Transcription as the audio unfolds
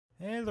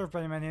Hello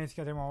everybody, my name is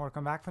Karim and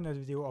welcome back for another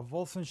video of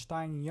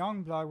Wolfenstein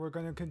Youngblood. We're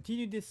going to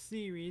continue this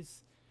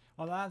series.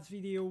 On last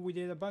video we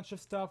did a bunch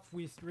of stuff.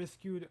 We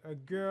rescued a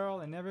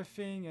girl and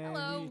everything, and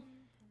we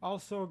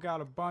also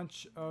got a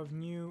bunch of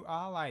new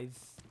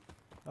allies.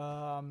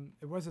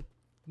 It was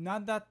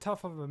not that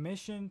tough of a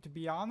mission, to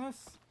be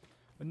honest.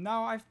 But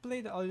now I've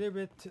played a little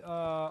bit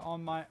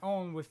on my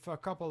own with a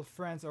couple of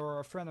friends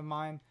or a friend of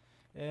mine.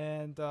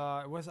 And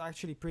it was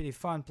actually pretty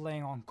fun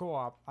playing on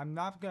co-op. I'm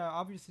not gonna,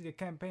 obviously the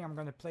campaign I'm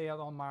gonna play it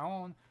on my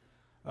own,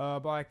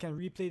 but I can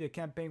replay the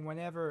campaign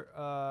whenever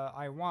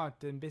I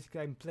want. And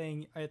basically I'm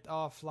playing it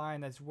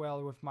offline as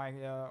well with my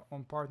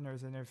own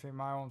partners and everything,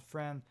 my own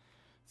friend.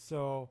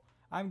 So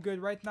I'm good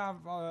right now.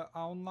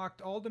 I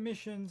unlocked all the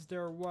missions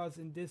there was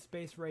in this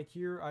space right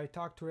here. I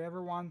talked to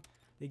everyone.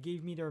 They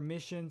gave me their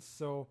missions,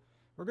 so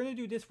we're gonna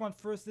do this one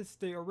first. This is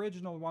the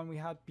original one we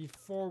had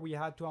before we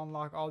had to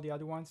unlock all the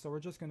other ones. So we're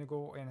just gonna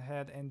go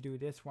ahead and do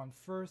this one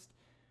first,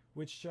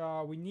 which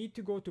we need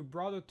to go to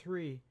Brother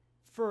 3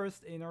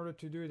 first in order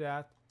to do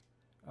that.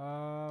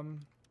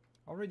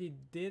 Already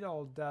did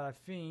all that, I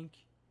think.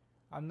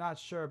 I'm not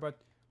sure, but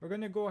we're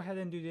gonna go ahead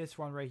and do this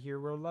one right here.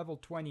 We're level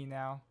 20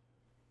 now.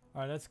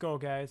 Alright, let's go,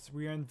 guys.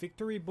 We're in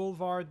Victory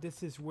Boulevard.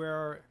 This is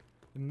where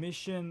the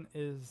mission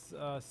is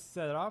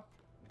set up.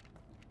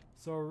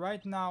 So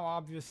right now,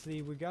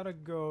 obviously, we gotta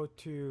go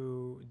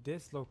to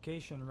this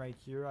location right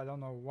here. I don't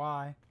know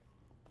why.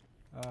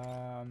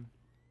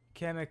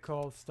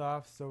 Chemical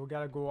stuff, so we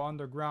gotta go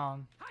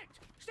underground.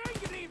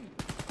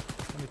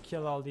 Gonna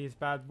kill all these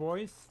bad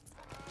boys.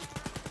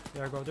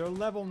 There we go. They're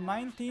level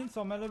 19,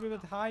 so I'm a little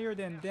bit higher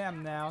than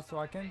them now. So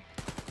I can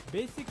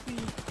basically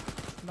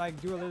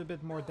like do a little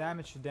bit more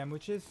damage to them,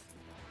 which is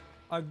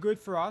good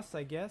for us,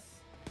 I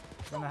guess.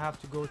 Gonna have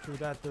to go through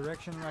that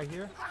direction right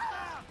here.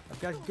 I've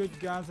got good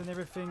guns and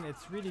everything.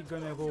 It's really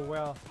gonna go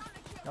well.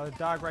 Got a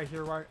dog right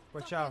here.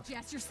 Watch out.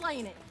 Yes, you're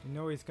slaying it. You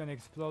know he's gonna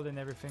explode and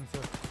everything. So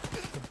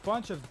there's a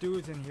bunch of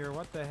dudes in here.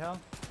 What the hell?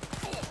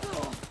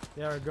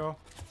 There we go.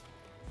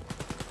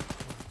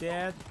 He's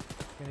dead.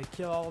 Gonna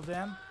kill all of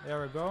them.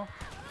 There we go.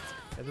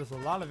 Yeah, there's a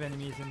lot of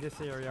enemies in this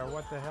area.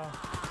 What the hell?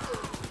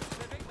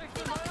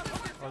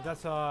 Oh,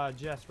 that's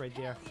Jess right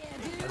there.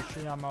 I'm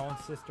shooting at my own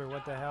sister.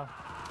 What the hell?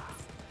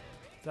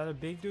 Is that a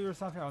big dude or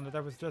something? Oh no,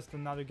 that was just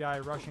another guy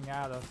rushing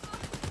at us.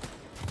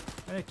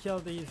 I'm gonna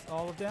kill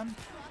all of them.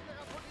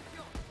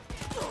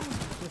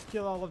 Just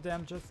kill all of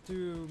them just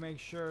to make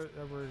sure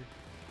that we're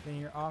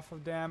getting off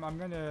of them. I'm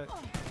gonna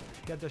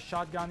get the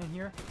shotgun in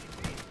here.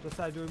 Just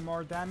so I do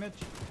more damage.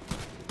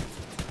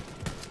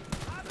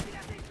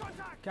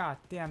 God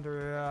damn,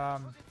 they're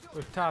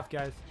tough,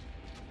 guys.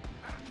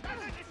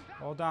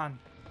 Hold on.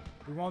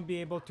 We won't be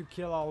able to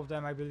kill all of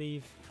them, I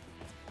believe.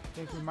 I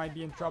think we might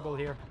be in trouble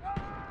here.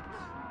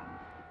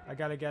 I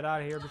gotta get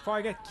out of here before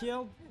I get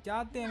killed.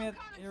 God damn it.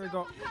 Here we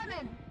go.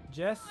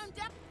 Jess.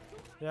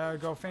 There we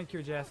go. Thank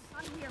you, Jess.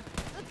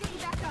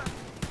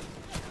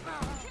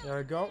 There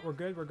we go. We're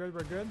good. We're good.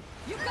 We're good.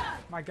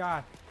 My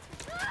God.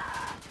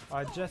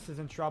 Jess is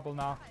in trouble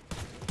now.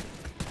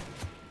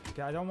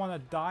 Okay, I don't want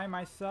to die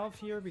myself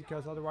here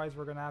because otherwise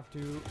we're gonna have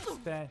to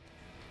spend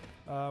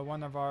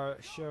one of our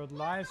shared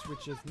lives,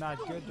 which is not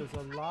good. There's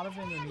a lot of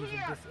enemies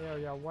in this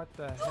area. What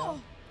the hell?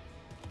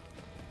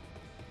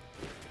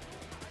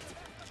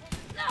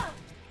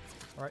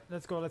 Alright,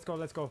 let's go, let's go,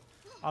 let's go.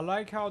 I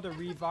like how the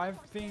revive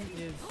thing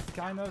is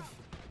kind of,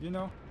 you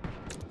know.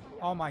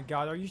 Oh my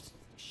God, are you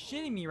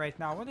shitting me right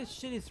now? What this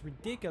shit is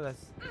ridiculous.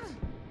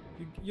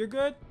 You're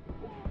good?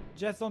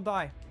 Jess, don't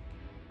die.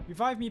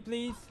 Revive me,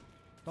 please.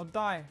 Don't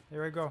die.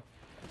 There we go.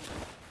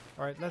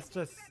 Alright, let's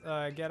just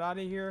get out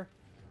of here.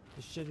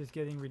 This shit is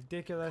getting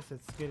ridiculous.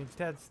 It's getting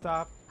Ted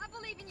stop. I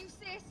believe in you,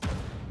 sis.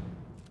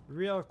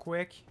 Real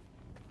quick.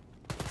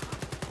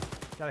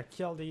 Gotta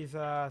kill these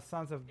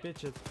sons of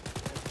bitches.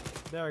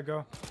 There we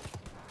go.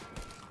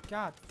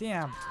 God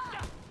damn.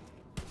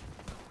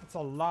 That's a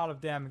lot of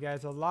them,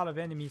 guys. A lot of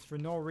enemies for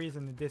no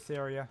reason in this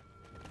area.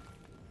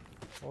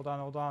 Hold on,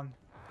 hold on.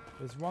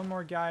 There's one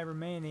more guy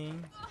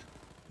remaining.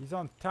 He's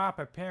on top,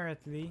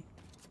 apparently.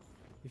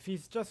 If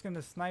he's just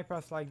gonna snipe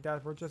us like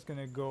that, we're just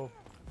gonna go.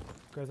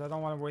 Because I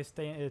don't want to waste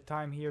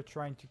time here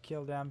trying to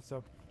kill them.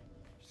 So,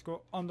 just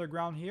go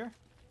underground here.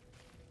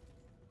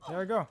 There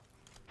we go.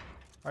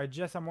 Alright,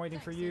 Jess, I'm waiting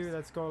for you.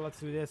 Let's go.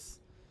 Let's do this.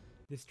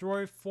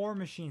 Destroy 4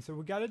 machines. So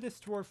we gotta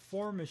destroy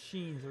 4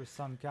 machines or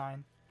some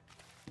kind.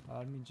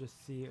 Let me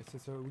just see.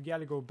 So we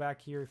gotta go back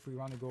here if we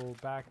want to go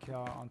back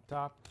on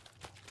top.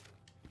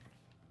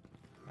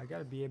 I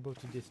gotta be able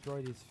to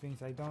destroy these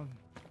things. I don't...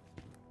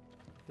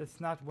 That's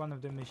not one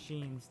of the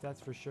machines, that's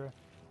for sure.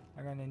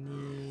 I'm gonna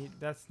need...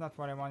 That's not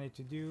what I wanted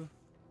to do.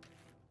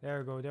 There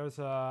we go. There's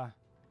I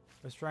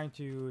was trying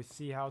to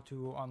see how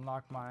to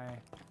unlock my...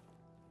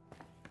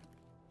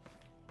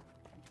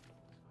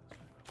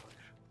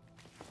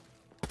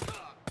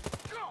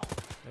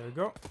 There we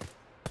go.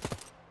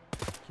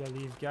 Kill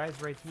these guys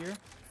right here.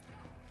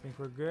 I think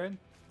we're good.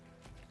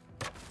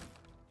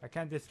 I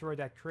can't destroy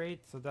that crate,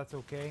 so that's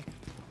okay.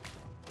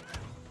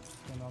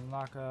 Can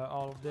unlock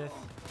all of this.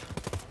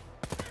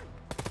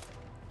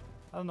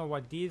 I don't know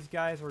what these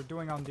guys were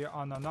doing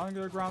on an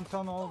underground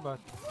tunnel, but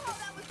Whoa,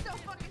 that was so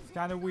fucking it's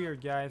kind of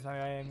weird, guys.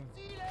 I'm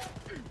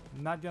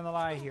not gonna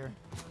lie here.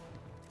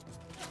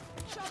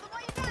 Show them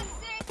what you got,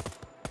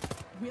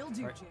 sis. Will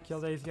do, Alright, Jess. kill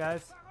these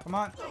guys. Come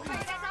on. Okay,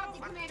 that Nazi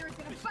commander is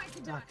gonna fight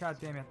the Oh, Dutch. god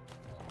damn it.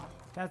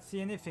 Can't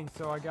see anything,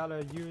 so I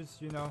gotta use,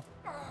 you know,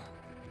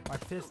 my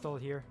pistol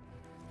here.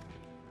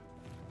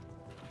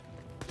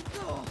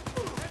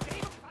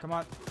 Come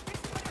on.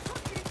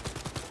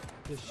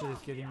 This shit is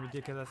getting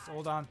ridiculous.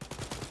 Hold on.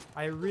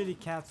 I really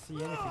can't see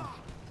anything.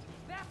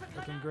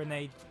 Fucking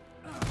grenade.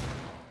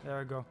 There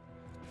we go.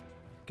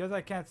 Because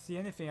I can't see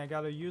anything, I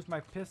gotta use my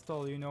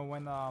pistol, you know,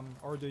 when,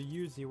 or the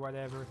Uzi,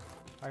 whatever.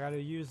 I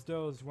gotta use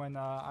those when,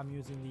 I'm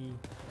using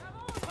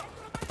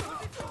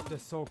the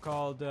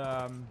so-called,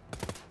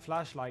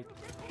 flashlight.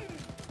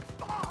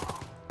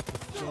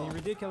 It's getting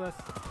ridiculous.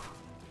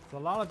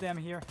 There's a lot of them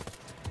here.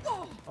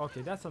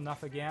 Okay, that's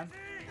enough again.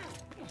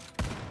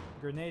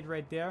 Grenade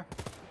right there.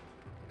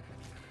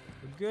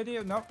 We're good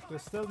here. Nope,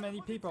 there's still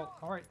many people.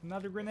 Alright,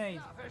 another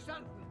grenade.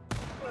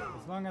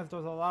 As long as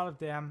there's a lot of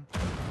them.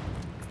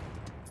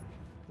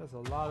 There's a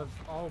lot of...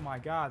 Oh my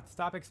god,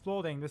 stop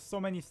exploding. There's so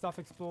many stuff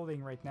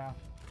exploding right now.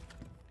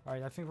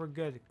 Alright, I think we're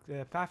good.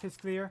 The path is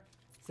clear.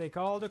 Let's take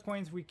all the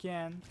coins we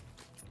can.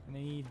 And I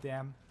need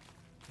them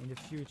in the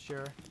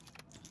future.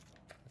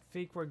 I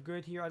think we're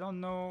good here. I don't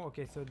know.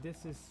 Okay, so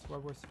this is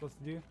what we're supposed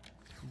to do.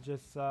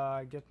 Just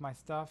get my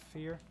stuff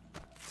here.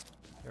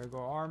 There we go,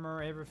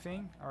 armor,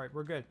 everything. Alright,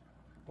 we're good.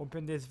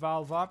 Open this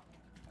valve up.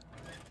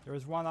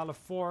 There's 1 out of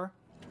 4.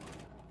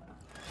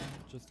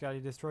 Just gotta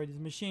destroy this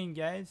machine,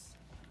 guys.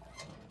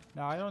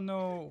 Now, I don't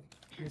know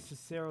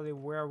necessarily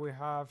where we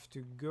have to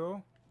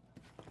go.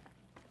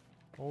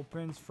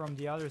 Opens from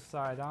the other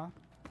side, huh?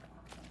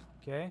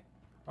 Okay.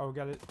 Oh, we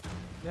got it.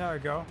 There we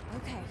go.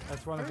 Okay.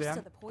 That's one of First them.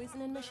 of the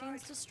poisoning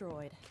machines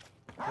destroyed.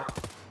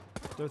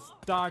 There's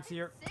dogs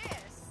here.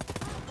 Sis.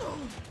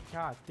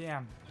 God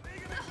damn.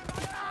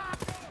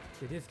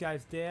 Okay, this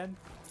guy's dead.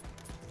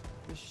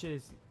 This shit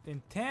is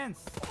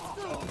intense.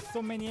 There's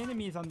so many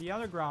enemies on the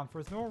underground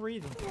for no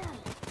reason.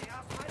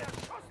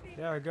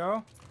 There we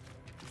go.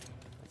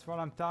 That's what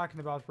I'm talking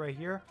about right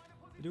here.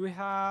 Do we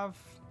have...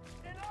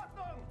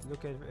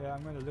 Look at...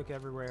 I'm gonna look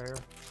everywhere here.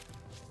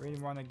 Really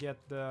want to get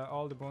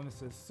all the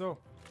bonuses. So,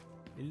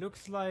 it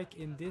looks like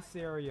in this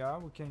area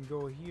we can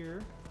go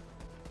here.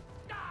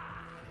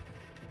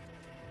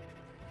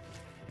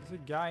 There's a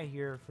guy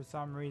here for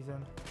some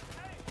reason.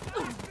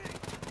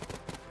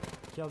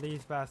 Kill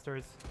these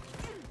bastards.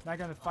 Not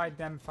gonna fight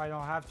them if I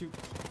don't have to.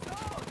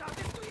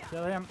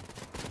 Kill him.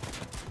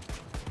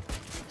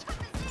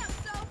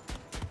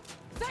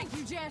 Thank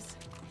you, Jess.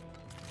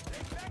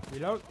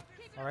 Reload.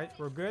 Alright,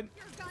 we're good.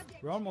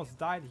 We almost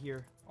died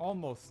here.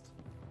 Almost.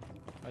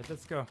 Alright,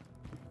 let's go.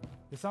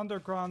 This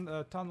underground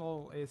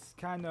tunnel is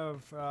kind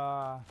of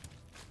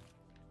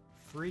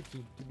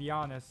freaky, to be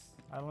honest.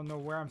 I don't know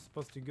where I'm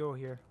supposed to go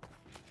here.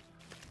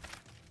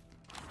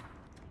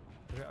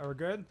 Are we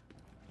good?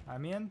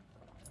 I'm in.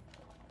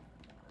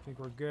 I think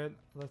we're good.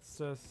 Let's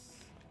just...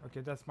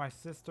 Okay, that's my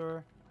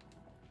sister.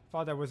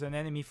 Thought that was an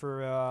enemy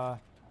for a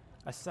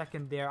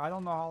second there. I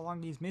don't know how long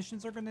these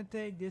missions are gonna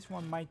take. This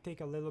one might take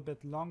a little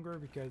bit longer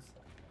because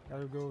you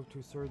gotta go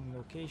to certain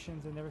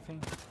locations and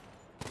everything.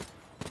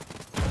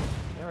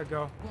 There we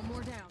go. One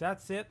more down.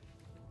 That's it.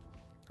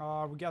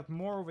 We got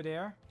more over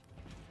there.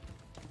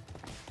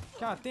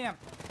 God damn.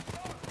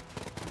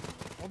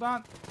 Hold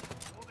on.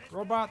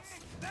 Robots.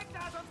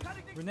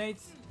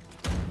 Grenades.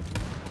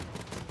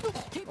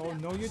 Keep Oh,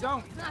 them. no you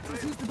don't.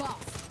 Nazis, who's the boss?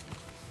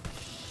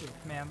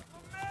 Shit, man.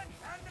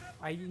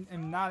 I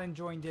am not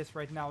enjoying this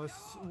right now. There's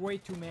way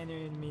too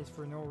many enemies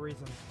for no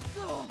reason.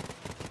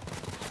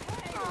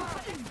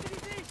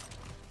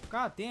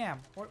 God damn.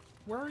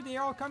 Where are they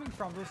all coming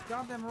from? Those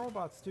goddamn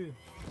robots too.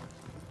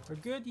 We're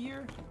good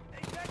here.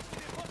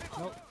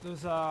 Nope,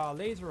 there's a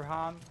laser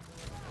hand,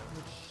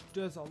 which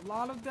does a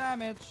lot of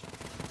damage.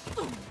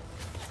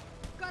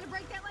 Gotta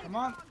break that leg. Come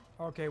on.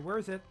 Okay, where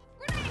is it?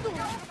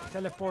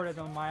 Teleported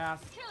on my ass.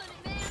 Killing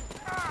it, man.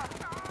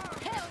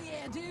 Hell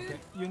yeah, dude. Okay,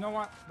 you know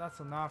what? That's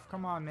enough.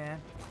 Come on,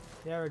 man.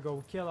 There we go.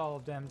 We kill all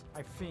of them.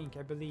 I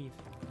believe.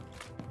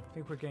 I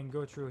think we can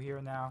go through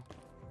here now.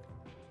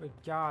 Good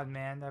God,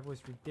 man. That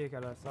was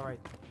ridiculous. Alright.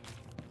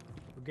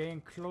 We're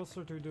getting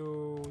closer to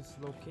those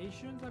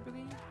locations, I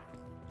believe.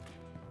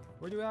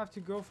 Where do we have to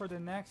go for the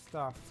next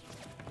stuff?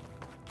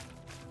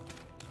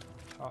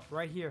 Oh,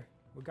 right here.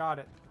 We got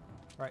it.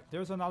 Right,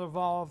 there's another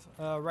valve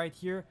right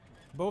here.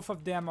 Both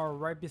of them are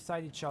right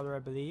beside each other, I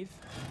believe.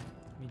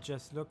 Let me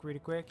just look really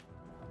quick.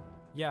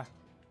 Yeah,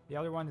 the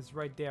other one is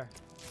right there.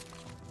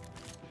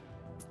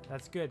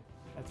 That's good.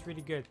 That's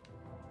really good.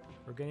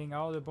 We're getting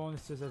all the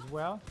bonuses as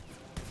well.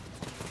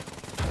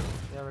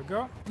 There we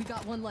go. We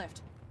got one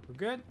left. We're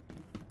good.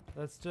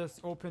 Let's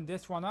just open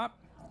this one up.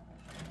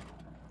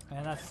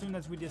 And as soon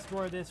as we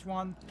destroy this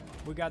one,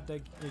 we got to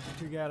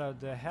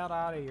get the hell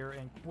out of here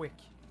and quick.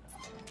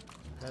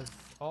 Because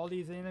all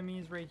these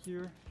enemies right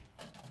here,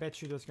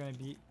 bet you there's gonna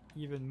be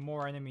even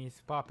more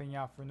enemies popping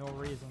out for no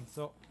reason.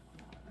 So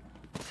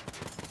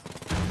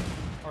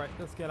Alright,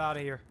 let's get out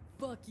of here.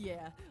 Fuck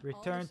yeah.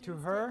 Return All to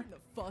machines her. taken the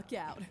fuck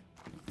out.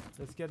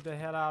 Let's get the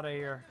hell out of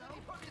here.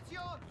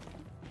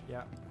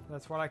 Yeah,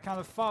 that's what I kind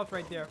of thought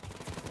right there.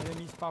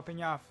 Enemies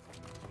popping off.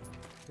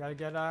 Gotta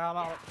get the hell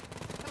out.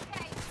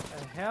 Okay.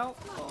 The hell?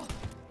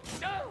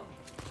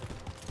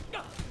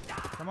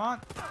 Come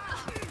on.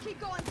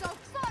 Keep going, go.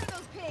 Slaughter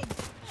those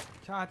pigs.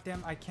 God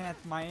damn, I can't.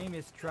 My aim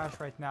is trash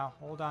right now.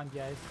 Hold on,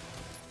 guys.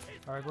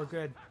 Alright, we're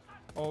good.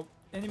 Oh,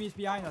 enemies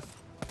behind us.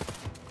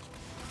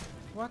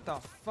 What the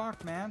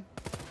fuck, man?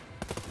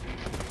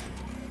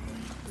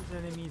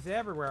 There's enemies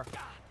everywhere.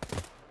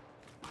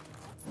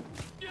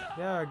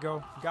 There we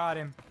go. Got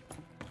him.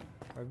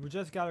 Alright, we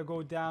just gotta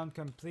go down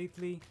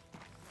completely.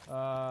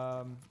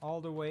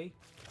 All the way.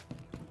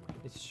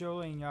 It's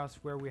showing us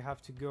where we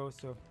have to go,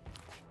 so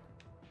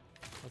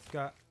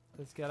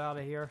let's get out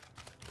of here.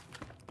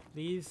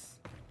 Please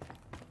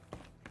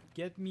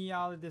get me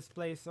out of this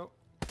place. Oh,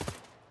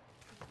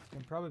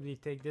 can probably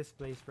take this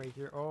place right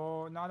here.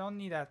 Oh no, I don't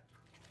need that.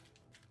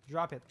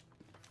 Drop it.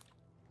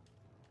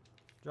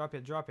 Drop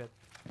it, drop it.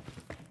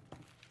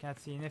 Can't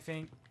see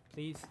anything.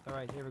 Please.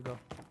 Alright, here we go.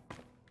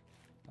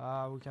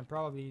 We can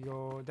probably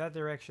go that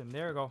direction.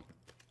 There we go.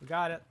 We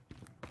got it.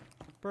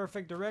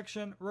 Perfect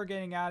direction. We're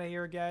getting out of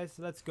here, guys.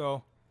 Let's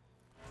go.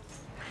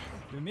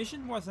 The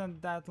mission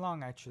wasn't that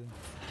long, actually.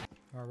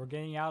 Alright, we're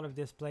getting out of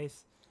this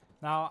place.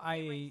 Now,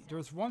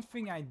 there's one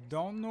thing I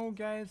don't know,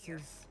 guys,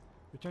 is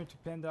return to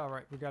Panda.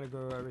 Alright, we gotta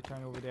go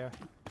return over there.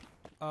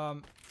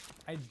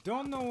 I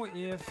don't know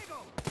if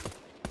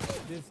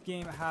this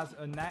game has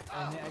an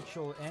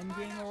actual end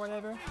game or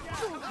whatever.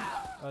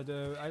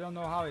 I don't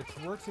know how it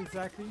works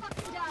exactly.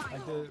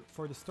 Like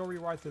for the story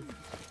wise, does it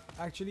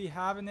actually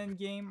have an end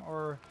game,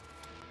 or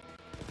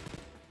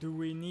do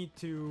we need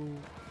to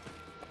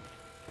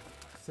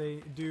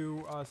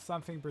do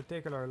something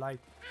particular? Like,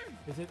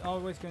 is it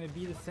always going to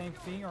be the same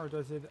thing, or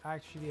does it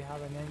actually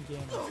have an end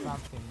game or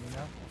something, you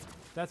know?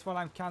 That's what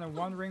I'm kind of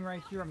wondering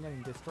right here. I'm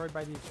getting destroyed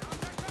by these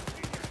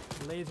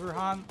laser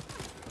hunt.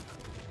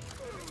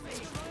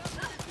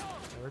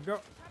 There we go.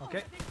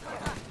 Okay.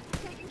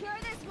 Taking care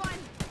of this one.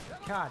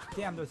 God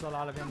damn, there's a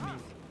lot of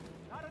enemies.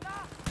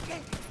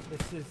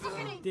 This is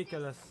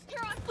ridiculous.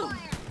 You're on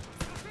fire.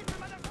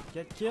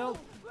 Get killed.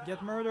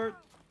 Get murdered.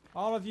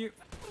 All of you.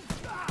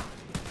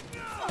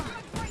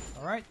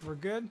 Alright, we're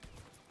good.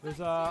 There's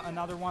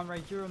another one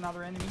right here,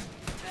 another enemy.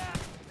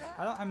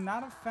 I'm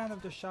not a fan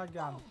of the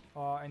shotgun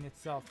in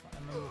itself.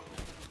 I'm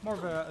more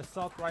of an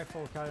assault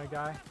rifle kind of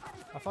guy.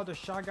 I thought the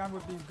shotgun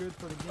would be good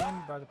for the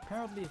game, but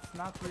apparently it's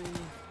not really.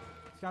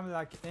 It's kind of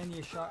like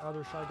any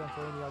other shotgun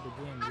for any other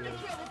game. I'm Really.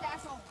 gonna kill this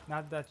asshole.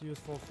 Not that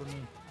useful for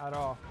me at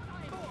all.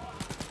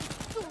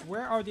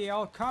 Where are they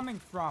all coming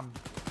from?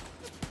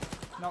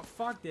 No,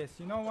 fuck this.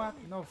 You know what?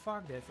 No,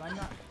 fuck this. I'm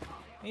not.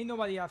 Ain't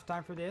nobody have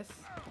time for this.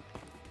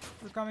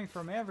 They're coming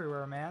from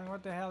everywhere, man.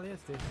 What the hell is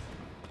this?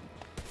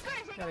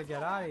 Gotta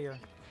get out of here.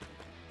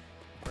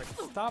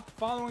 Stop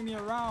following me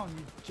around,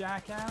 you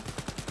jackass.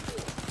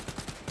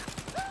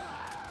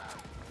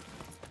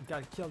 We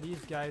gotta kill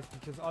these guys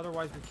because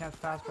otherwise we can't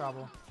fast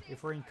travel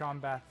if we're in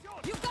combat.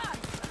 You got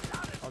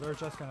it. Oh, they're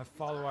just gonna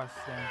follow us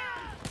then.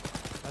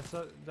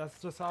 That's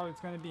just how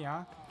it's gonna be,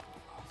 huh?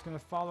 It's gonna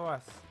follow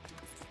us.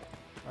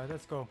 Alright,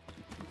 let's go.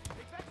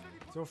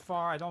 So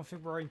far, I don't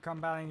think we're in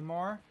combat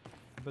anymore.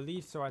 I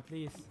believe so, at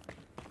least.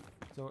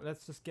 So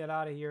let's just get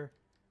out of here.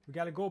 We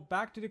gotta go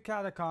back to the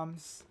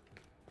catacombs.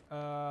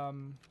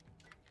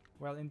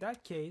 Well, in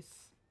that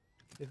case,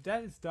 if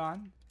that is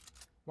done,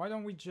 why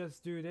don't we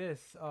just do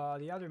this?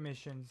 The other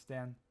missions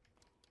then.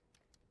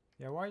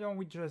 Yeah, why don't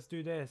we just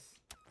do this?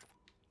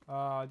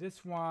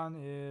 This one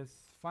is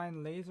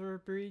find laser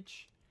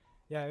breach.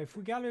 Yeah, if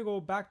we gotta go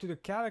back to the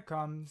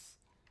catacombs,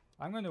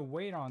 I'm gonna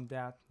wait on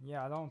that.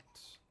 Yeah, I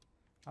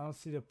don't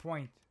see the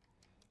point.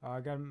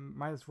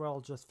 Might as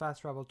well just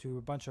fast travel to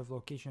a bunch of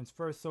locations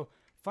first. So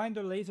find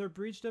the laser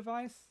breach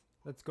device.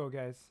 Let's go,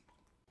 guys.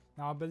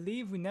 Now I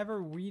believe we never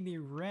really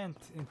went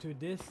into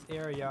this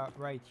area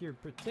right here,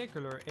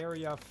 particular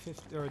area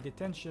 50 or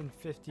detention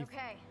 50.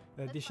 Okay.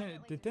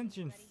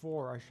 Detention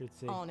 4, I should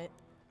say. On it.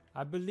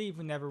 I believe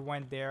we never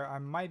went there. I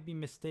might be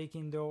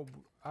mistaken though.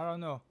 I don't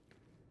know.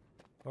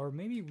 Or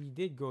maybe we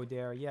did go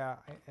there. Yeah,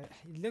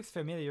 it looks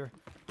familiar.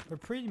 They're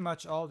pretty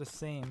much all the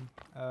same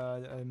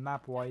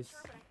map-wise.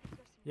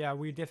 Yeah,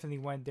 we definitely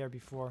went there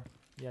before.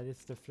 Yeah, this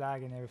is the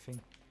flag and everything.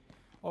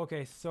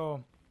 Okay,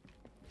 so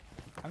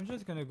I'm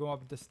just gonna go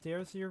up the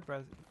stairs here,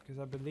 but because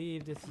I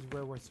believe this is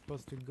where we're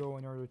supposed to go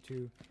in order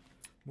to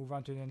move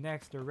on to the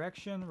next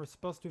direction. We're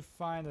supposed to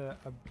find a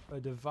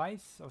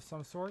device of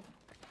some sort.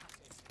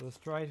 So let's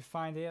try to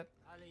find it.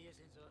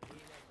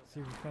 See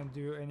if we can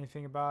do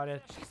anything about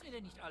it.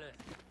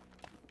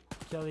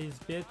 Kill these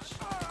bitch.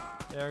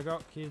 There we go.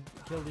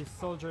 Kill these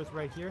soldiers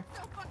right here.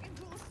 So fucking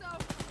cool, so.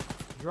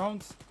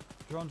 Drones.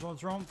 Drones.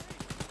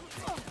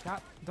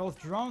 God, those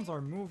drones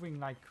are moving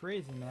like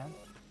crazy, man.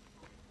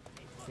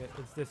 Okay,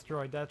 it's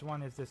destroyed. That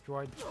one is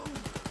destroyed.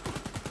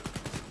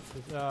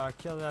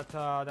 Kill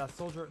that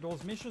soldier.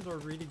 Those missions are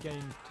really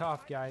getting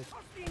tough, guys.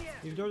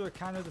 Even though they're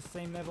kind of the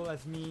same level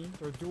as me,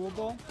 they're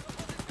doable.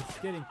 It's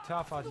getting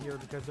tough out here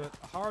because the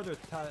harder,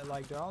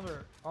 like the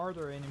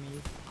harder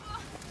enemies,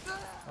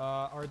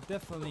 are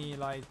definitely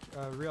like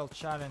a real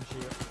challenge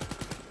here.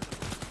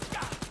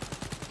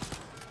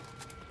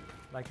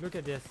 Like, look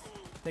at this.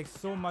 It takes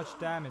so much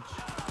damage.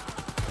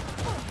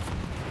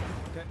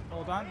 Okay,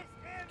 hold on.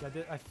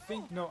 Okay, I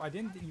think no, I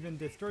didn't even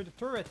destroy the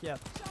turret yet.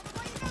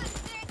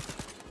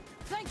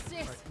 Thanks,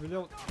 sis. Right,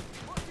 reload.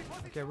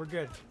 Okay, we're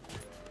good.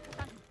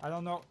 I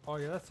don't know. Oh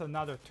yeah, that's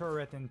another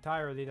turret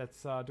entirely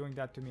that's doing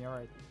that to me.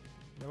 Alright.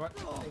 You know what?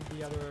 Take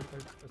the other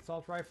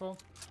assault rifle.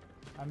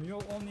 I'm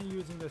only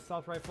using the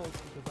assault rifle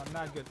because I'm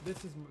not good.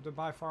 This is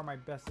by far my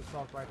best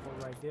assault rifle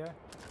right there.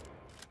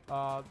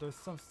 There's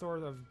some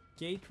sort of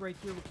gate right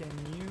here we can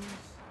use.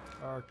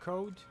 Or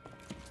code.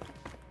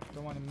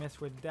 Don't want to mess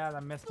with that. I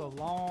messed up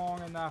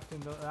long enough in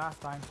the last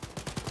time.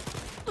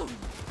 Oh,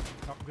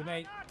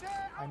 grenade.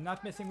 I'm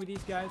not messing with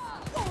these guys.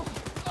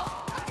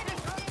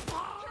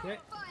 Okay.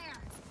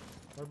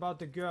 What about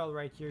the girl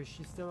right here? Is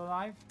she still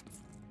alive?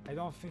 I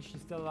don't think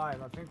she's still alive.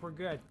 I think we're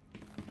good.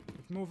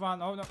 Let's move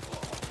on. Oh no.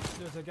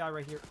 There's a guy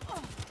right here.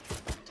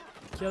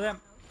 Kill him.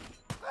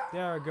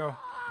 There we go.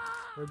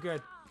 We're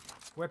good.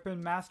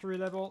 Weapon mastery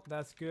level.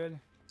 That's good.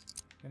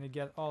 Gonna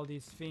get all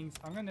these things.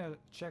 I'm gonna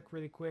check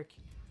really quick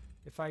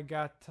if I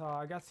got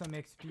some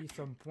XP,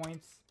 some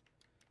points.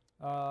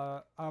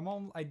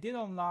 I did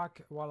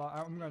unlock. Well,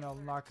 I'm gonna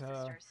unlock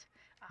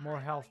more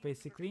health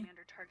basically.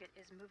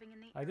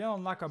 I did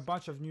unlock a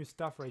bunch of new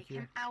stuff right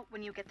here. Out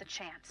when you get the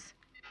chance.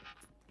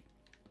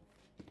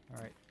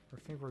 All right, I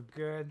think we're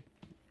good.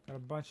 Got a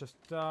bunch of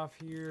stuff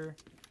here.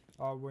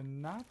 We're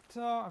not.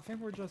 I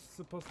think we're just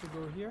supposed to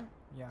go here.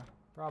 Yeah,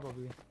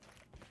 probably.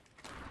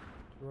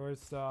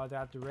 Towards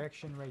that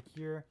direction right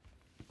here.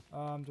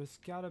 There's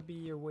gotta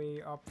be a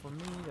way up for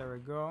me. There we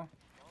go.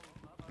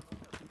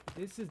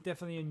 This is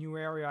definitely a new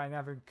area I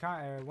never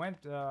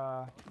went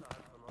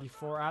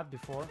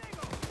before.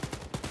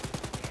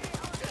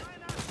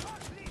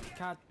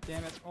 God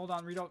damn it. Hold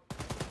on, reload.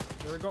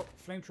 There we go.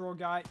 Flamethrower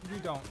guy. You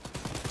don't.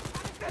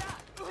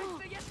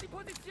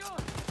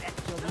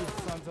 Kill these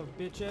sons of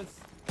bitches.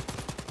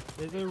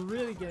 They're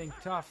really getting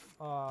tough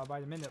by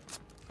the minute.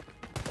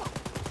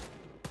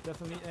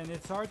 Definitely, and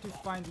it's hard to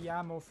find the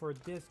ammo for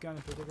this gun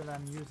in particular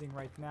I'm using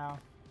right now.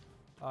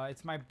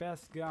 It's my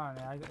best gun.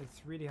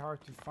 It's really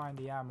hard to find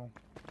the ammo,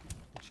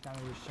 which is kind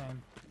of a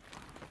shame.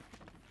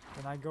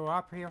 Can I go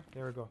up here?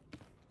 There we go.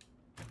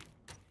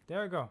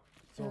 There we go.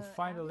 So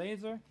find a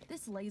laser.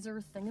 This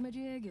laser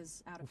thingamajig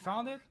is out of We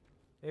found it.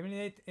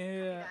 Eliminate.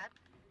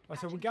 Oh,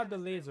 so we got the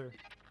laser.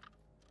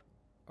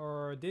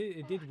 Or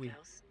did we?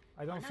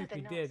 I don't think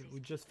we did. We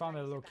just found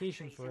a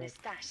location for it.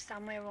 Stash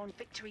somewhere on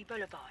Victory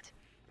Boulevard.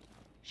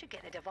 Should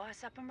get the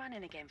device up and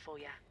running again for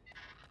you.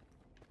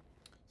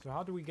 So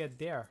how do we get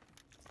there?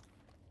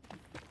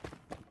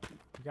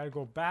 We gotta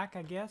go back,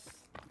 I guess.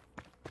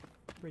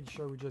 Pretty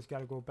sure we just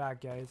gotta go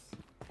back, guys.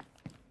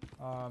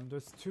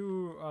 There's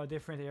two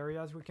different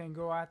areas we can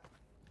go at.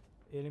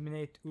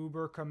 Eliminate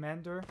Uber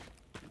Commander.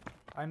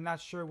 I'm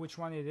not sure which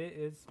one it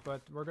is,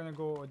 but we're gonna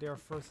go there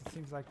first. It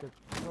seems like the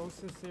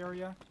closest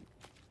area.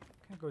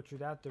 Can't go through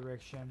that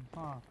direction,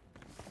 huh?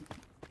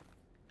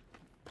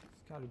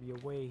 There's gotta be a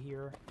way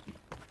here.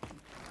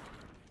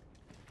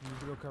 Need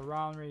to look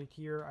around right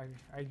here.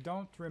 I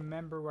don't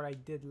remember what I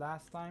did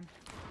last time.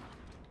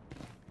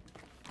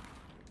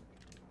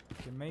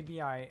 Okay,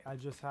 maybe I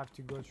just have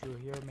to go through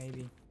here,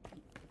 maybe.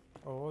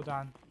 Oh, hold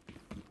on.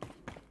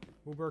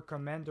 Uber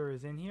Commander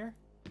is in here.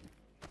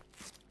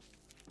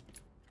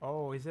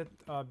 Oh, is it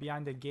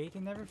behind the gate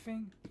and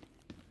everything?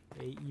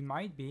 He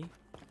might be.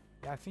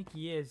 Yeah, I think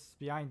he is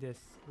behind this.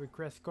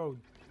 Request code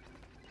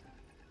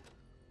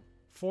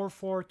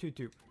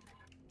 4422.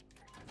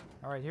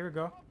 Alright, here we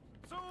go.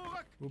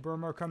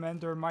 Uber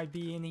Commander might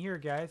be in here,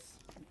 guys.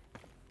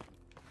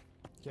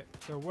 Okay,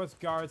 there was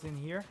guards in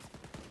here.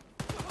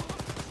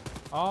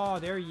 Oh,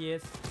 there he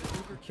is.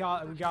 We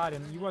got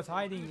him. He was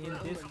hiding in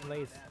this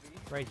place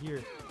right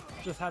here.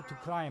 Just had to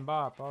climb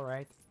up.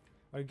 Alright.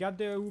 I got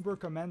the Uber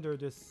Commander,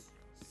 this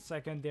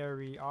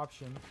secondary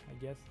option,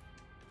 I guess.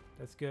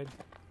 That's good.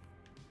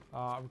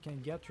 We can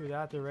get through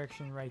that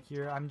direction right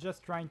here. I'm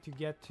just trying to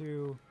get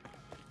to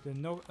the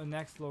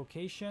next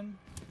location.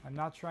 I'm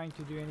not trying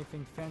to do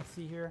anything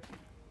fancy here.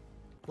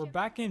 We're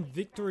back in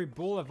Victory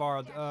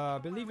Boulevard.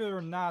 Believe it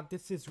or not,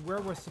 this is where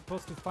we're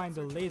supposed to find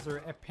the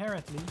laser,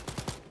 apparently.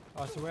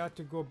 So we have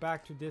to go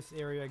back to this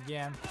area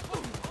again.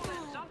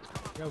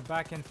 Go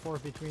back and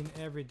forth between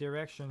every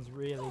directions,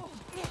 really.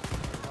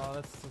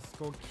 Let's just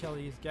go kill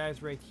these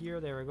guys right here.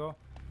 There we go.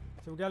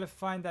 So we gotta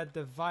find that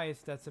device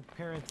that's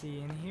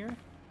apparently in here.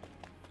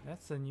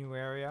 That's a new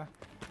area.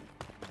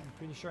 I'm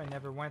pretty sure I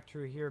never went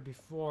through here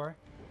before.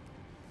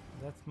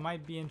 That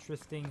might be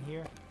interesting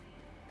here.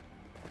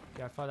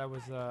 Yeah, I thought I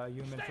was a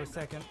human for a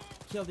second.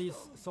 Kill these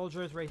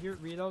soldiers right here.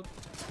 Reload.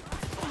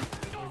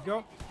 There we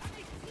go.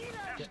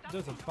 Yeah,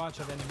 there's a bunch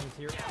of enemies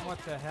here. What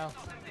the hell?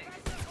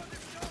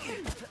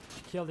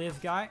 Kill this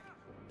guy.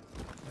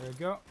 There we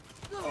go.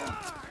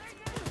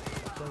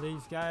 So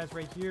these guys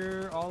right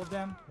here, all of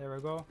them. There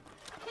we go.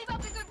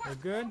 They're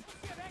good.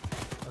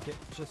 Okay,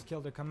 just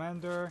kill the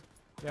commander.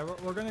 Yeah,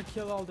 we're gonna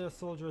kill all the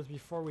soldiers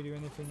before we do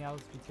anything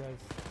else because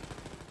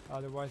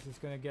otherwise it's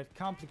gonna get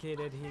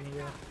complicated in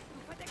here.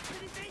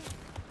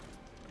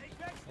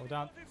 Hold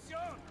on.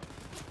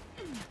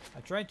 I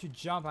tried to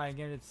jump, I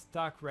get it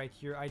stuck right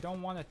here. I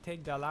don't want to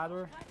take the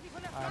ladder.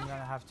 I'm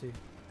gonna have to.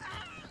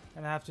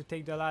 And I have to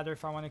take the ladder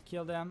if I want to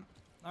kill them.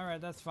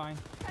 Alright, that's fine.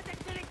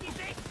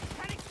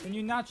 Can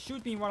you not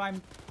shoot me while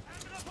I'm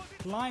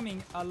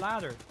climbing a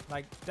ladder?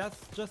 Like,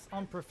 that's just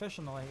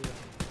unprofessional here.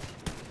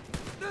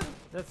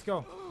 Let's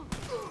go.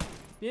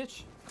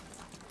 Bitch.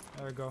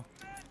 There we go.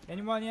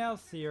 Anyone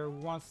else here who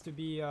wants to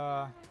be,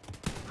 there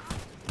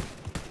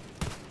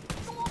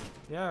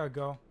we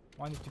go.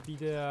 Wanted to be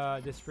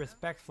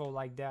disrespectful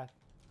like that.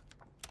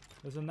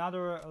 There's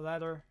another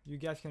letter. You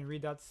guys can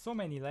read that. So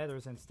many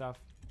letters and stuff.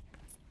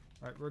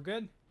 Alright, we're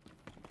good?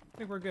 I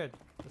think we're good.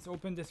 Let's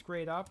open this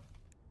crate up.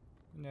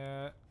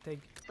 Take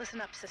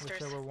Listen up,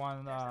 sisters. whichever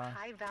one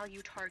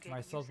high-value target my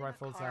assault using a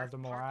rifles car has the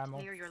more parked ammo.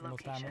 near your The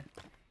most ammo. location.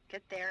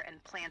 Get there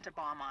and plant a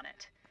bomb on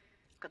it.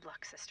 Good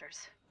luck,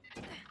 sisters.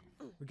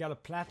 We gotta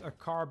plant a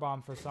car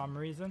bomb for some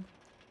reason.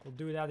 We'll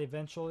do that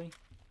eventually.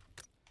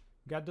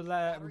 We got the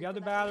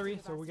battery,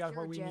 so we got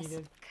what we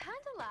needed.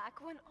 Kinda like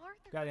when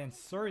Arthur Got it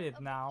inserted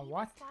now.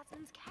 What?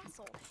 Scotsman's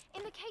castle.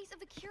 In the case of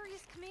the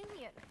Curious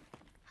Chameleon.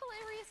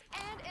 Hilarious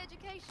and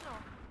educational.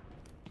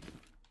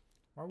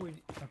 Are we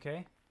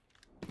okay?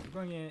 We're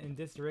going in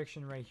this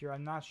direction right here.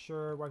 I'm not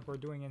sure what we're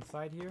doing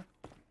inside here.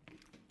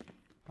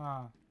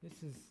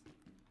 This is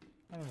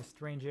kind of a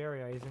strange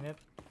area, isn't it?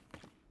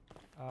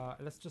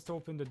 Let's just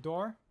open the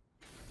door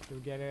so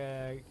we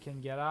can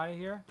get out of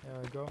here. There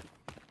we go.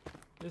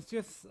 Let's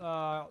just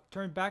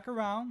turn back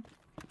around,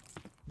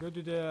 go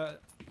to the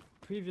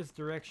previous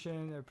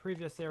direction,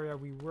 previous area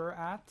we were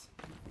at,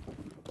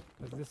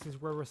 because this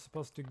is where we're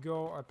supposed to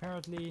go.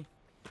 Apparently,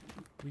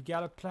 we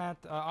gotta plant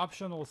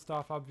optional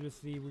stuff.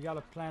 Obviously, we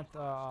gotta plant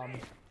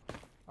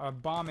a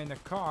bomb in a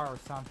car or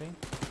something.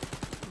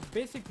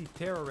 Basically,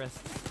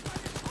 terrorists.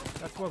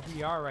 That's what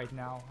we are right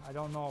now. I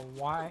don't know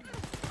why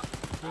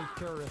doing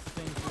terrorist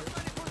things here.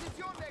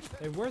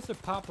 And where's the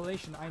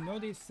population? I know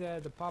they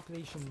said the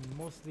population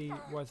mostly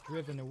was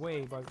driven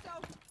away, but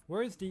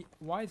why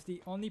is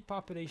the only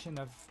population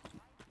of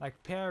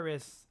like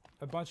Paris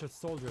a bunch of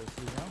soldiers,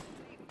 you know?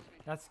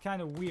 That's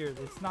kind of weird.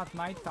 It's not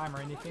nighttime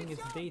or anything,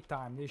 it's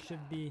daytime. It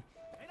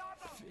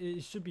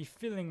should be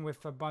filling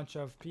with a bunch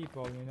of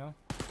people, you know?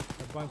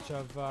 A bunch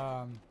of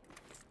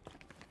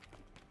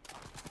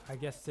I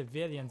guess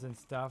civilians and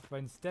stuff, but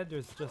instead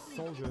there's just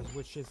soldiers,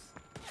 which is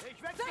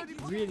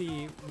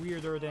really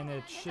weirder than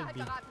it should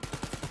be.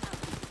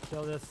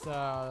 Kill this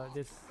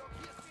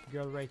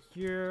girl right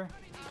here.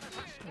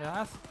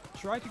 Yeah,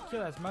 try to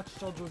kill as much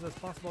soldiers as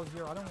possible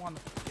here. I don't want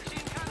to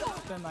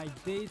spend my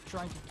days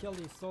trying to kill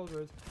these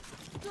soldiers.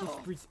 They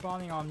keep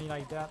respawning on me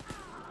like that.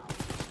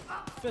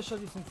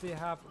 Especially since they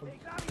have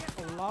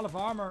a lot of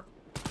armor.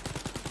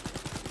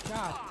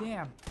 God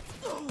damn.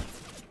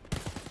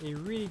 They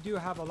really do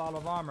have a lot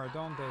of armor,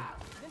 don't they?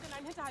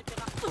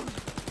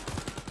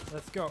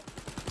 Let's go.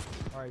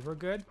 Alright, we're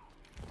good.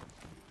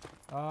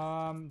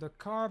 The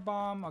car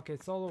bomb. Okay,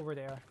 it's all over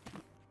there.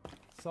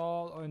 It's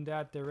all in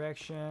that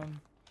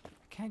direction.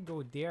 Can't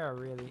go there,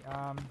 really.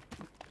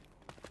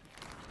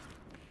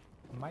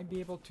 Might be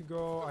able to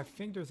go. I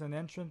think there's an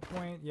entrance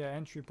point. Yeah,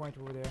 entry point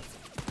over there.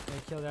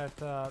 Gonna kill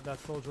that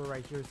soldier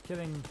right here.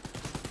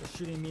 He's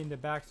shooting me in the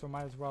back, so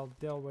might as well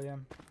deal with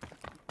him.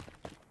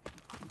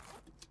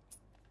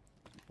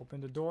 Open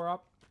the door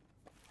up.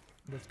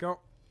 Let's go.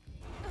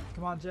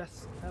 Come on,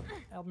 Jess.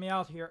 Help me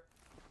out here.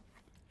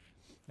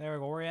 There we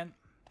go. We're in.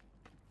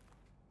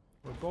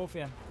 We're both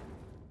in.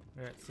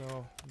 Alright,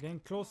 so getting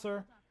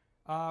closer.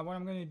 What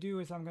I'm gonna do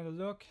is I'm gonna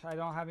look. I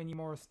don't have any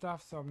more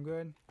stuff, so I'm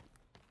good.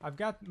 I've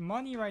got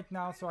money right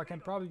now, so I can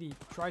probably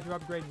try to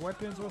upgrade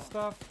weapons or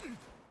stuff.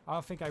 I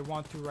don't think I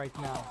want to right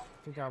now.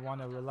 I think I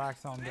want to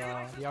relax on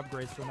the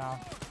upgrades for now.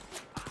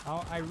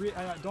 I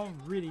don't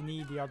really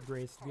need the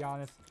upgrades, to be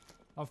honest.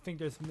 I don't think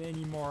there's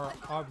many more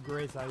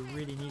upgrades I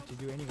really need to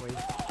do anyways.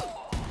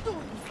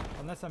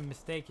 Unless I'm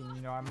mistaken,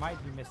 you know, I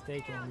might be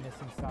mistaken and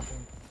missing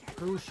something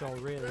crucial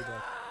really,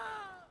 but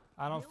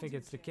I don't think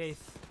it's the case.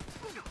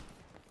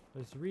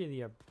 There's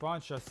really a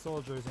bunch of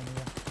soldiers in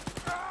here.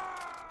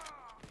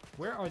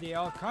 Where are they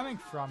all coming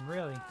from,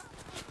 really?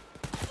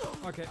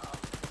 Okay.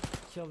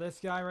 Kill this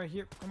guy right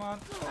here. Come on.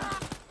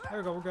 There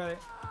we go, we got it.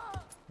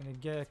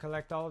 Gonna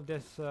collect all of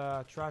this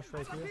trash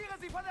right here.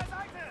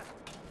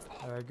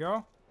 There we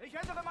go.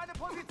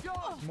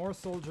 More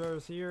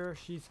soldiers here.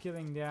 She's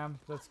killing them.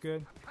 That's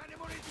good.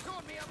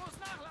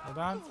 Hold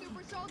on.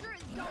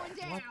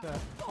 What the?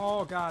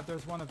 Oh god,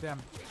 there's one of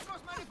them.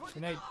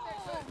 Grenade.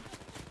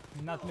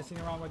 I'm not messing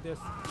around with this.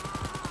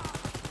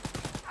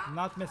 I'm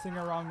not messing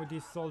around with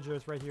these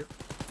soldiers right here.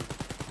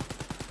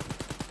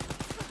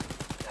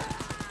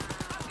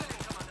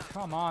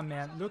 Come on,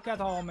 man. Look at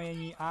how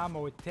many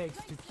ammo it takes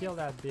to kill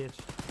that bitch.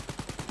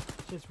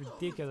 It's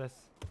ridiculous.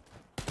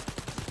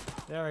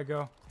 There we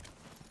go.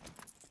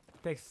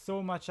 Takes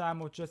so much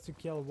ammo just to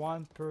kill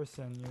one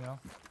person, you know.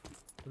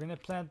 We're gonna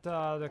plant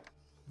the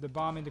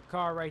bomb in the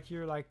car right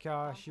here, like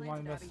she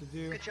wanted us to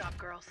do. Good job,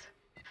 girls.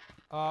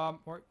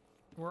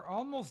 We're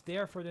almost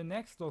there for the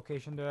next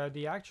location,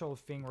 the actual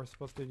thing we're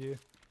supposed to do.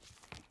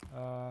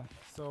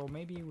 So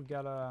maybe we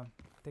gotta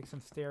take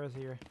some stairs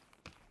here.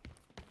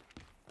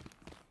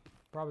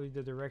 Probably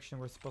the direction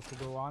we're supposed to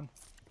go on.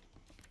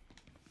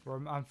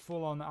 I'm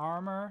full on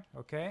armor,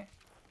 okay.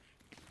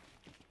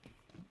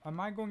 Am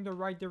I going the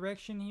right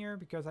direction here?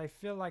 Because I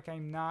feel like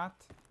I'm not.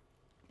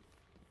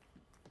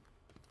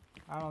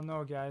 I don't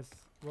know, guys.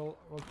 We'll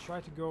try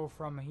to go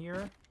from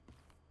here.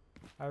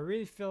 I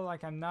really feel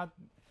like I'm not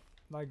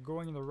like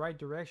going in the right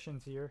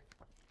directions here.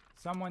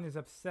 Someone is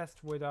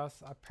obsessed with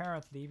us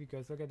apparently,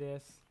 because look at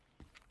this.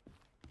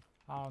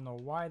 I don't know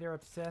why they're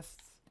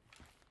obsessed.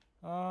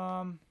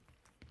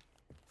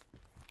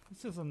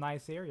 This is a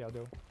nice area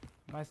though.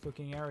 Nice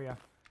looking area.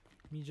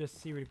 Let me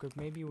just see real quick.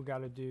 Maybe we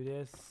gotta do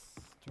this.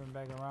 Turn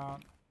back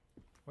around.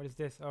 What is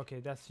this? Okay,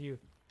 that's you.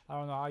 I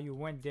don't know how you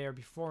went there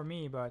before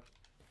me, but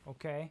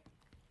okay.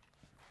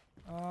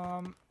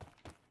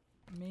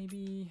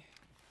 Maybe.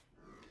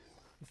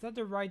 Is that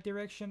the right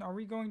direction? Are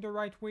we going the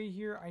right way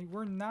here?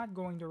 We're not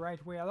going the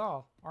right way at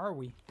all, are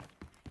we?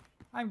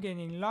 I'm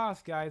getting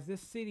lost, guys.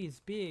 This city is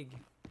big.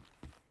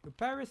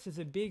 Paris is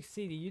a big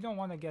city. You don't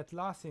want to get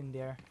lost in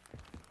there.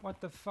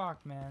 What the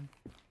fuck, man?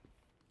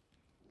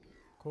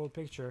 Cool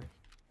picture.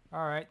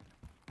 Alright.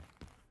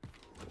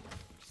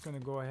 Just gonna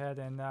go ahead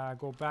and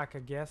go back, I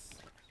guess.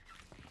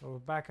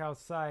 Go back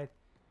outside.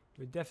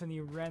 We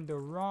definitely ran the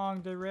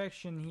wrong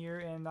direction here,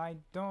 and I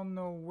don't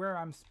know where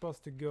I'm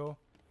supposed to go.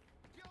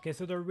 Okay,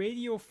 so the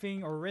radio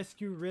thing, or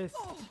rescue risk.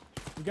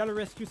 We gotta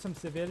rescue some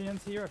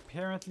civilians here,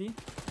 apparently.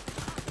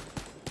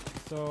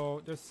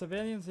 So there's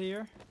civilians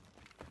here.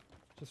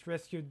 Just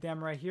rescued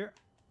them right here.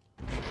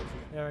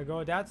 There we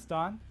go, that's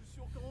done.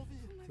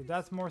 So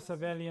that's more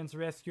civilians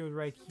rescued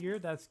right here.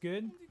 That's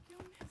good.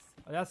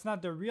 That's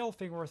not the real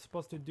thing we're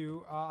supposed to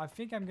do. I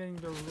think I'm getting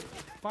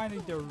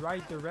finally the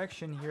right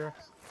direction here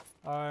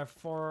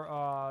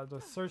for the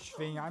search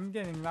thing. I'm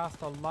getting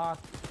lost a lot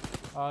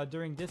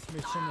during this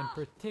mission in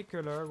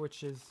particular,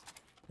 which is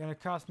gonna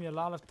cost me a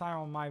lot of time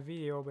on my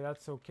video, but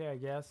that's okay, I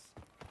guess.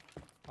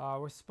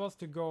 We're supposed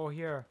to go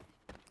here.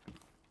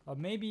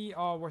 Maybe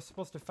we're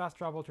supposed to fast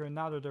travel to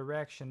another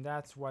direction.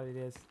 That's what it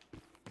is.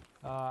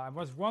 I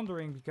was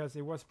wondering because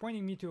it was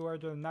pointing me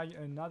toward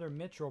another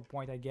metro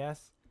point, I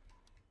guess.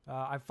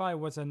 I thought it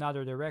was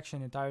another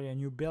direction, entirely a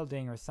new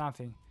building or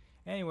something.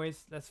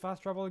 Anyways, let's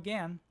fast travel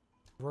again.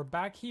 We're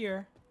back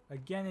here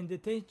again in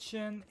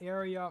detention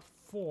area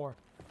 4.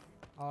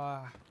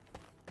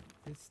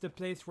 It's the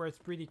place where it's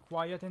pretty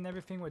quiet and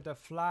everything with the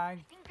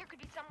flag.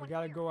 We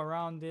gotta go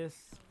around this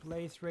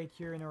place right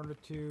here in order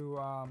to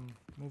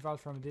move out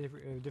from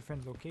a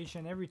different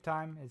location. Every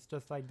time it's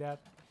just like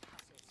that.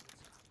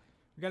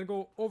 We gotta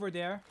go over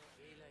there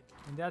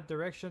in that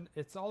direction.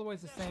 It's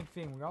always the same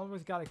thing. We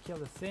always gotta kill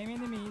the same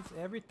enemies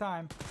every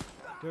time.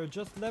 They're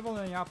just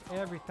leveling up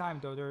every time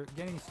though. They're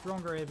getting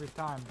stronger every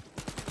time.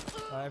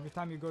 Every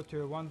time you go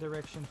to one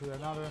direction to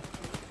another,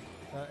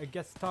 it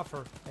gets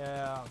tougher.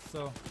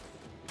 So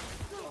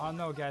I don't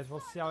know, guys. We'll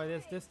see how it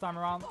is this time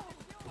around.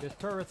 The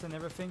turrets and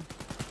everything.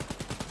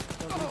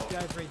 Kill these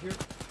guys right here.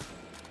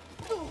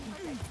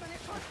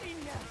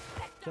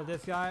 Kill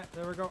this guy.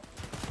 There we go.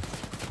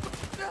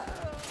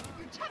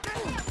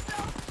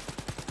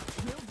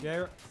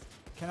 There.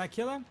 Can I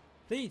kill him?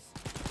 Please.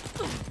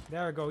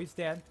 There we go. He's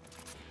dead.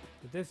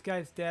 But this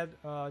guy's dead.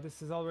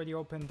 This is already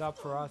opened up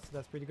for us.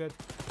 That's pretty good.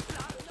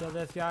 Kill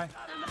this guy.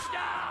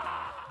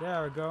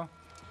 There we go.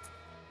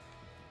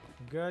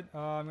 Good.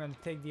 I'm gonna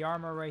take the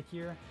armor right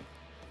here.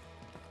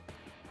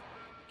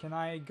 Can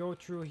I go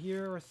through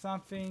here or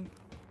something?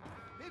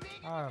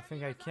 I don't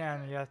think I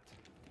can yet.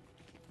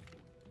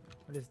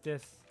 What is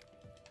this?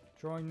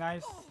 Throwing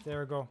knives?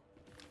 There we go.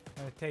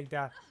 I'm gonna take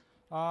that.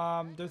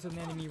 There's an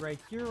enemy right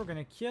here. We're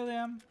gonna kill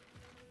him.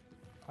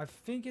 I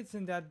think it's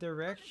in that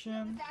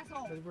direction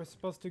that we're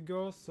supposed to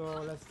go. So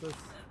let's just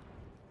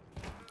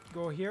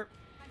go here.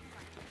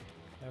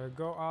 There we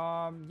go.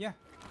 Yeah.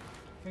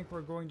 I think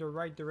we're going the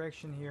right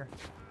direction here.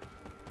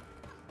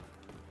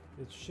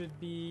 It should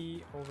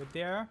be over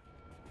there.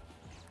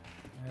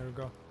 There we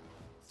go.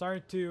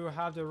 Starting to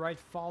have the right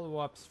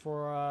follow-ups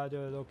for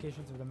the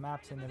locations of the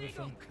maps and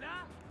everything.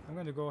 I'm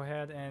going to go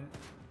ahead and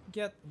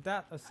get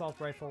that assault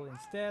rifle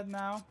instead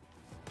now.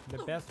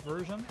 The best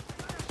version.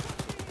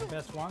 The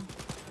best one.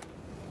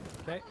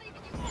 Okay.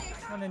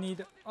 I'm gonna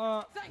need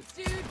a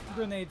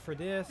grenade for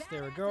this.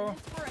 There we go.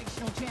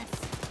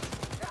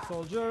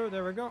 Soldier.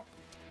 There we go.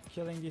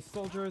 Killing these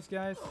soldiers,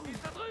 guys.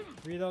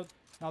 Reload.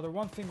 Now the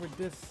one thing with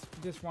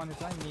this one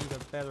is I need a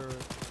better,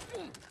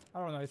 I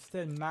don't know, it's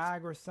still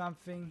mag or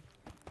something.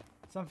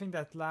 Something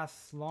that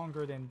lasts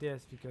longer than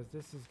this, because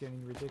this is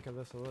getting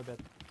ridiculous a little bit.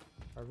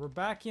 Alright, we're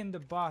back in the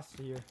boss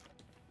here.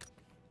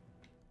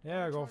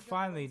 There we go,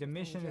 finally the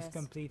mission is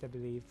complete, I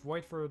believe.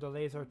 Wait for the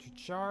laser to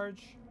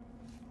charge.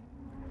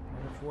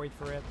 wait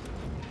for it.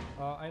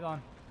 Hold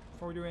on.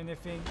 Before we do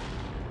anything,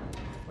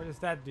 what does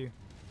that do?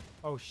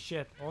 Oh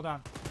shit, hold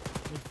on.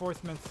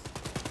 Reinforcements.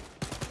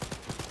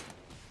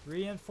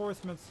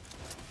 Reinforcements.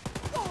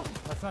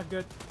 That's not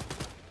good.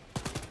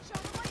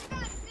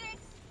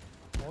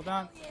 Hold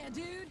on. Yeah,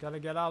 dude. Gotta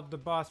get out the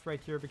boss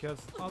right here because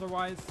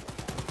otherwise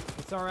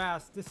it's our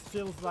ass. This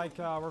feels like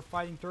we're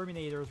fighting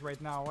Terminators right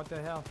now. What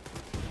the hell?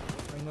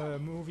 We're in the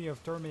movie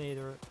of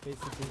Terminator,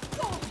 basically.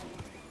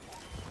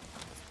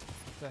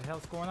 What the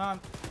hell's going on?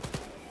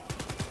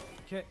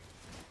 Okay.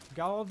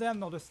 Got all of them?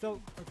 No, there's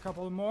still a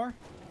couple more.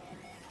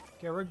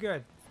 Okay, we're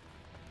good.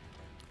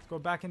 Let's go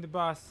back in the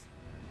bus.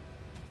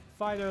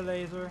 Fighter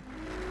laser.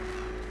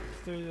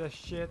 Let's do this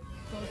shit.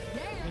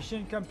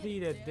 Mission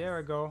completed. There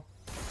we go.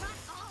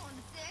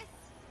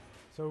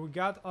 So we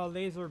got a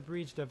laser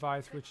breach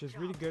device, which is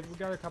really good. We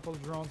got a couple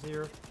of drones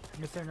here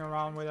messing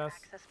around with us.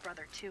 Access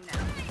brother 2 now.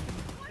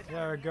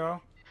 There we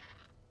go.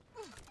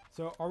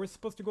 So are we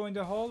supposed to go in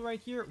the hole right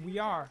here? We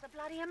are. That's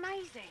bloody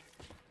amazing.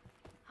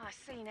 I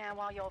see now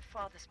why your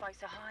father spoke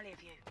so highly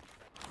of you.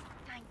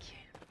 Thank you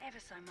ever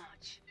so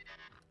much.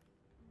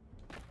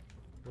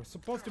 We're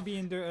supposed to be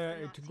in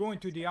the to go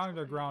into the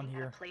underground At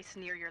here. a place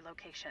near your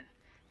location.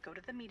 Go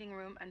to the meeting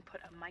room and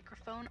put a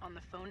microphone on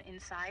the phone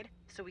inside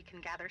so we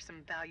can gather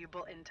some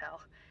valuable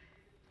intel.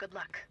 Good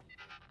luck.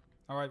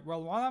 Alright,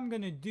 well what I'm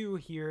gonna do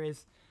here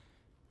is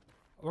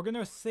we're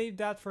gonna save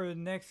that for the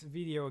next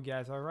video,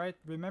 guys, alright?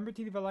 Remember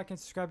to leave a like and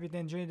subscribe if you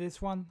enjoyed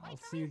this one. I'll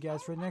see you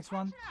guys for the next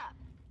one.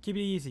 Keep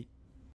it easy.